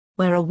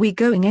Where are we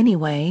going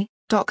anyway,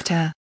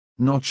 Doctor?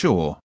 Not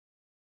sure.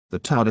 The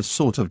TARDIS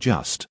sort of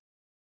just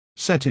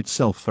set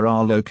itself for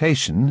our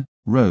location,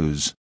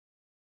 Rose.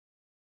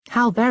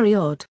 How very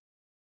odd.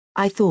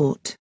 I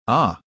thought.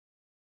 Ah.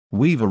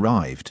 We've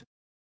arrived.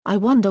 I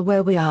wonder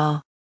where we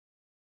are.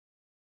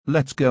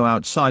 Let's go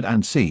outside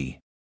and see.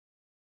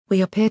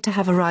 We appear to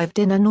have arrived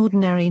in an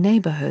ordinary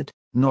neighborhood.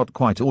 Not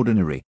quite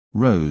ordinary,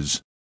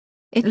 Rose.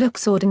 It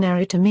looks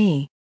ordinary to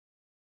me.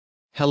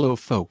 Hello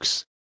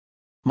folks.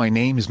 My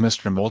name is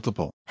Mr.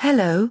 Multiple.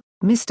 Hello,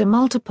 Mr.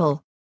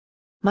 Multiple.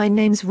 My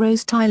name's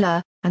Rose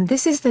Tyler, and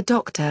this is the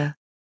Doctor.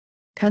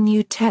 Can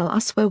you tell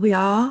us where we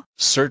are?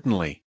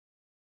 Certainly.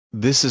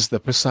 This is the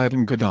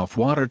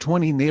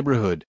PGOW20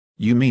 Neighbourhood.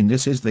 You mean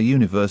this is the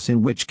universe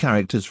in which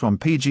characters from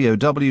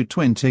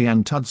PGOW20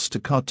 and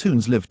TARDIS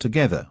cartoons live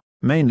together,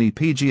 mainly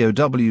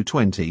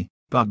PGOW20,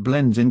 but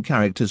blends in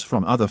characters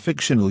from other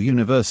fictional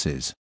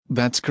universes?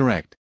 That's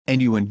correct,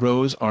 and you and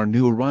Rose are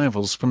new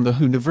arrivals from the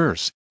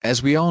Whoniverse,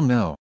 as we all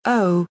know.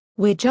 Oh,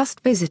 we're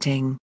just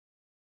visiting.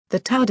 The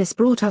TARDIS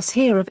brought us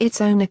here of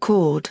its own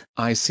accord.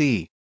 I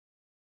see.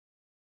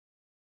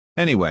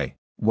 Anyway,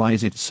 why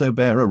is it so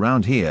bare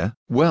around here?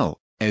 Well,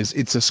 as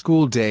it's a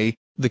school day,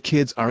 the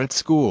kids are at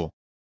school.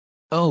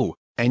 Oh,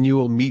 and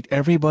you'll meet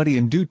everybody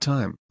in due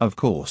time. Of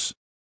course.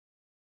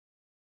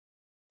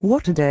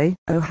 What a day.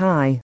 Oh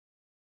hi.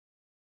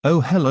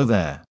 Oh hello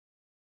there.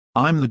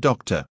 I'm the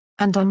Doctor.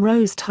 And I'm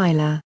Rose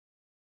Tyler.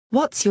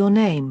 What's your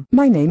name?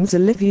 My name's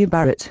Olivia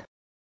Barrett.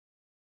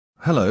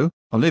 Hello,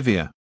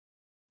 Olivia.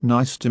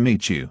 Nice to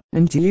meet you.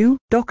 And you,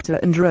 Doctor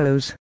and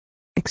Rose.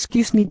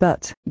 Excuse me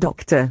but,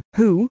 Doctor,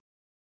 who?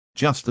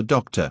 Just the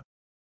Doctor.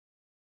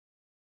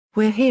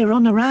 We're here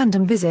on a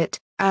random visit,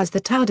 as the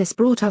TARDIS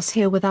brought us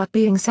here without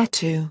being set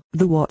to.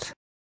 The what?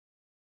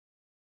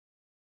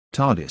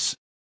 TARDIS.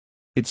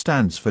 It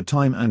stands for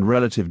Time and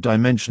Relative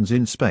Dimensions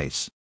in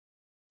Space.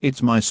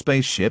 It's my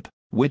spaceship,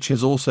 which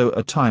is also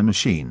a time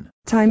machine.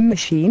 Time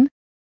machine?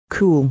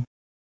 Cool.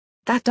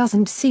 That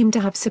doesn't seem to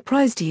have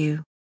surprised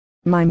you.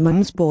 My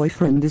mum's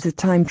boyfriend is a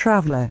time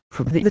traveler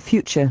from the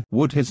future.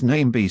 Would his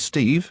name be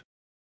Steve?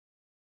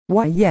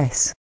 Why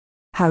yes.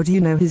 How do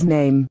you know his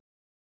name?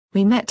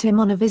 We met him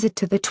on a visit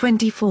to the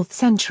 24th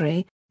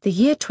century, the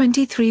year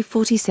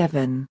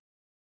 2347.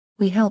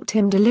 We helped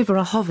him deliver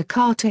a hover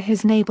car to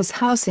his neighbor's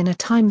house in a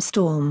time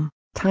storm.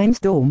 Time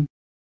storm?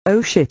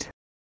 Oh shit.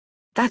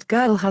 That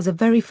girl has a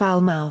very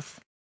foul mouth.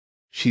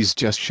 She's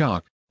just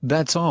shocked,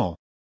 that's all.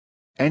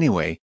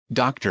 Anyway,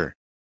 Doctor.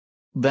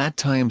 That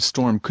time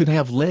storm could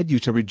have led you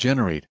to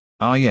regenerate.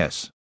 Ah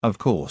yes, of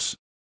course.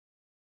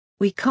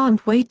 We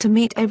can't wait to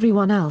meet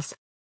everyone else.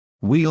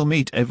 We'll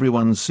meet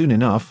everyone soon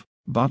enough,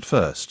 but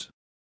first.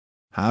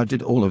 How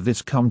did all of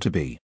this come to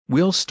be?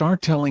 We'll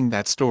start telling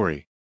that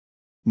story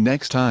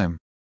next time.